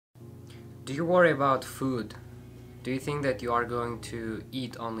Do you worry about food? Do you think that you are going to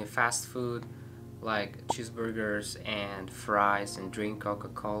eat only fast food like cheeseburgers and fries and drink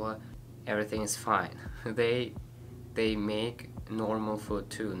Coca-Cola? Everything is fine. They make normal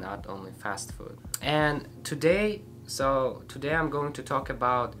food too, not only fast food. And today I'm going to talk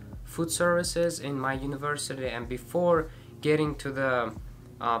about food services in my university. And before getting to the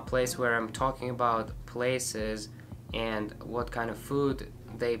place where I'm talking about places and what kind of food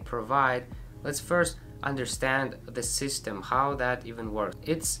they provide, let's first understand the system, how that even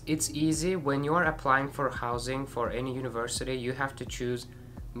works. It's easy. When you are applying for housing for any university, you have to choose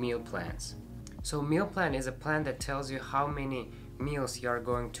meal plans. So meal plan is a plan that tells you how many meals you are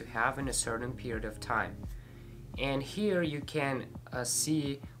going to have in a certain period of time. And here you can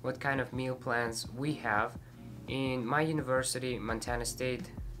see what kind of meal plans we have. In my university, Montana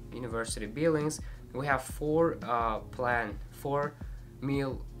State University Billings, we have four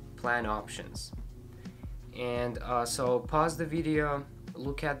meal plan options. And so pause the video,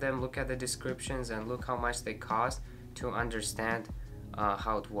 look at them, look at the descriptions, and look how much they cost to understand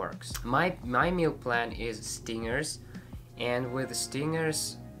how it works. My meal plan is Stingers, and with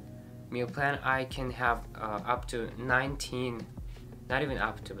Stingers meal plan I can have up to 19, not even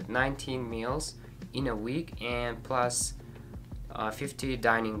up to, but 19 meals in a week, and plus $50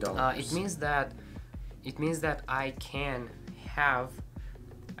 dining dollars. It means that I can have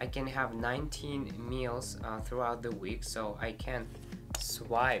 19 meals throughout the week. So I can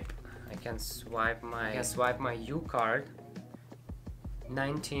swipe my U card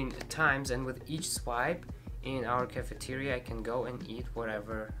 19 times, and with each swipe in our cafeteria I can go and eat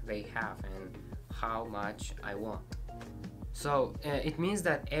whatever they have and how much I want. So it means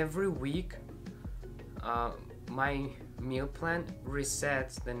that every week my meal plan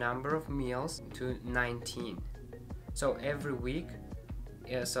resets the number of meals to 19. So every week,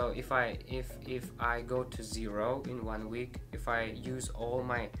 so if I go to 0 in 1 week, if I use all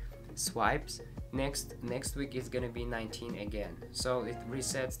my swipes, next week is gonna be 19 again. So it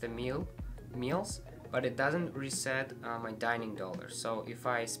resets the meals, but it doesn't reset my dining dollars. So if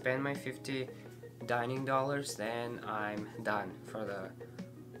I spend my $50 dining dollars, then I'm done for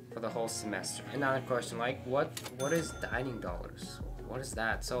the whole semester. Another question, like what is dining dollars? What is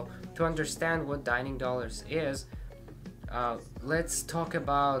that? So to understand what dining dollars is, let's talk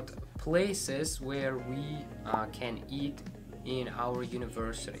about places where we can eat in our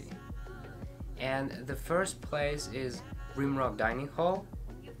university. And the first place is Rimrock Dining Hall.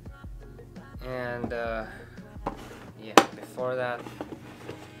 And yeah, before that,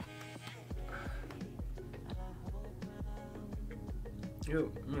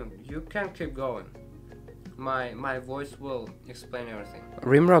 you can keep going. My voice will explain everything.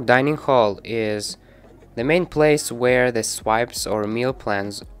 Rimrock Dining Hall is the main place where the swipes or meal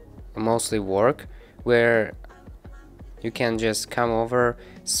plans mostly work, where you can just come over,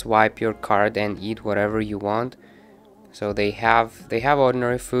 swipe your card and eat whatever you want. So they have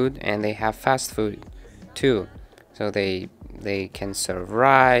ordinary food and they have fast food too. So they can serve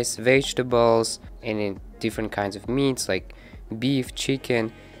rice, vegetables, and different kinds of meats like beef,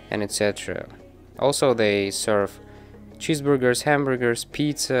 chicken, and etc. Also they serve cheeseburgers, hamburgers,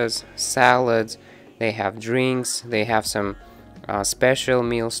 pizzas, salads. They have drinks. They have some special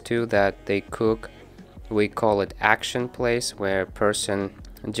meals too that they cook. We call it action place, where a person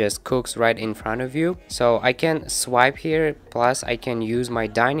just cooks right in front of you. So I can swipe here, plus I can use my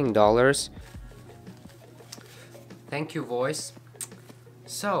dining dollars. Thank you, voice.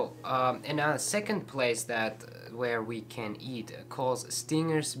 So in a second place where we can eat calls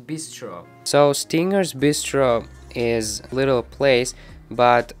Stinger's Bistro. So Stinger's Bistro is a little place,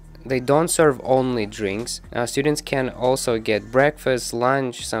 but they don't serve only drinks. Students can also get breakfast,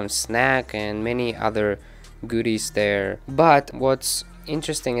 lunch, some snack, and many other goodies there. But what's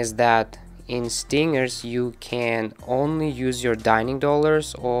interesting is that in Stingers you can only use your dining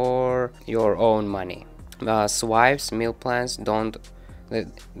dollars or your own money. Swipes, meal plans don't,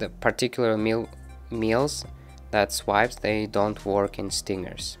 the particular meals that swipes, they don't work in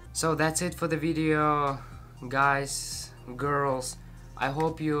Stingers. So that's it for the video, guys, girls. I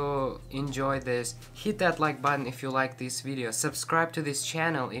hope you enjoyed this. Hit that like button if you like this video. Subscribe to this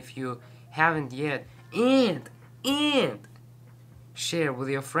channel if you haven't yet. And share with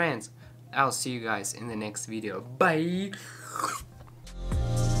your friends. I'll see you guys in the next video. Bye.